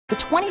The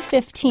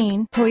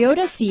 2015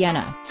 Toyota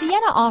Sienna.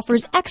 Sienna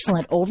offers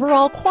excellent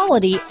overall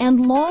quality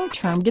and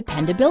long-term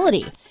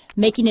dependability,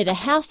 making it a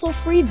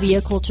hassle-free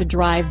vehicle to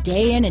drive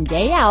day in and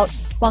day out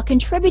while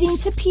contributing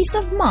to peace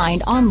of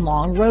mind on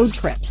long road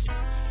trips.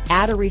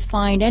 Add a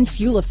refined and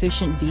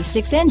fuel-efficient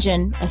V6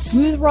 engine, a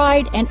smooth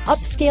ride, and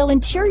upscale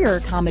interior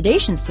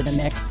accommodations to the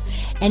mix,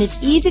 and it's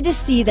easy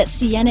to see that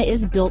Sienna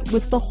is built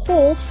with the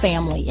whole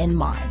family in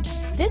mind.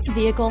 This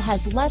vehicle has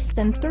less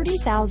than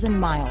 30,000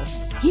 miles.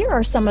 Here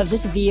are some of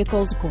this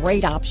vehicle's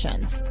great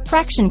options: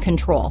 traction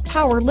control,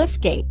 power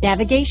liftgate,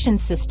 navigation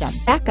system,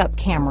 backup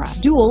camera,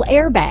 dual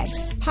airbags,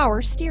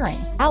 power steering,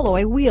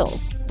 alloy wheels,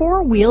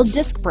 four-wheel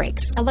disc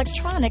brakes,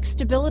 electronic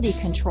stability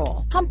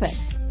control, compass,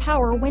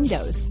 power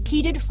windows,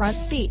 heated front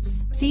seats,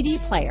 CD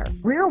player,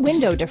 rear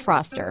window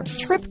defroster,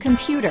 trip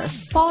computer,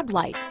 fog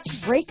lights,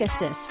 brake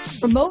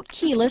assist, remote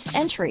keyless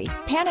entry,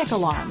 panic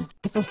alarm.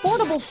 If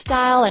affordable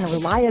style and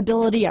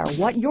reliability are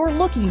what you're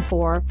looking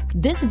for,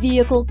 this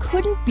vehicle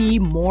couldn't be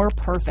more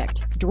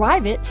perfect.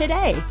 Drive it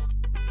today.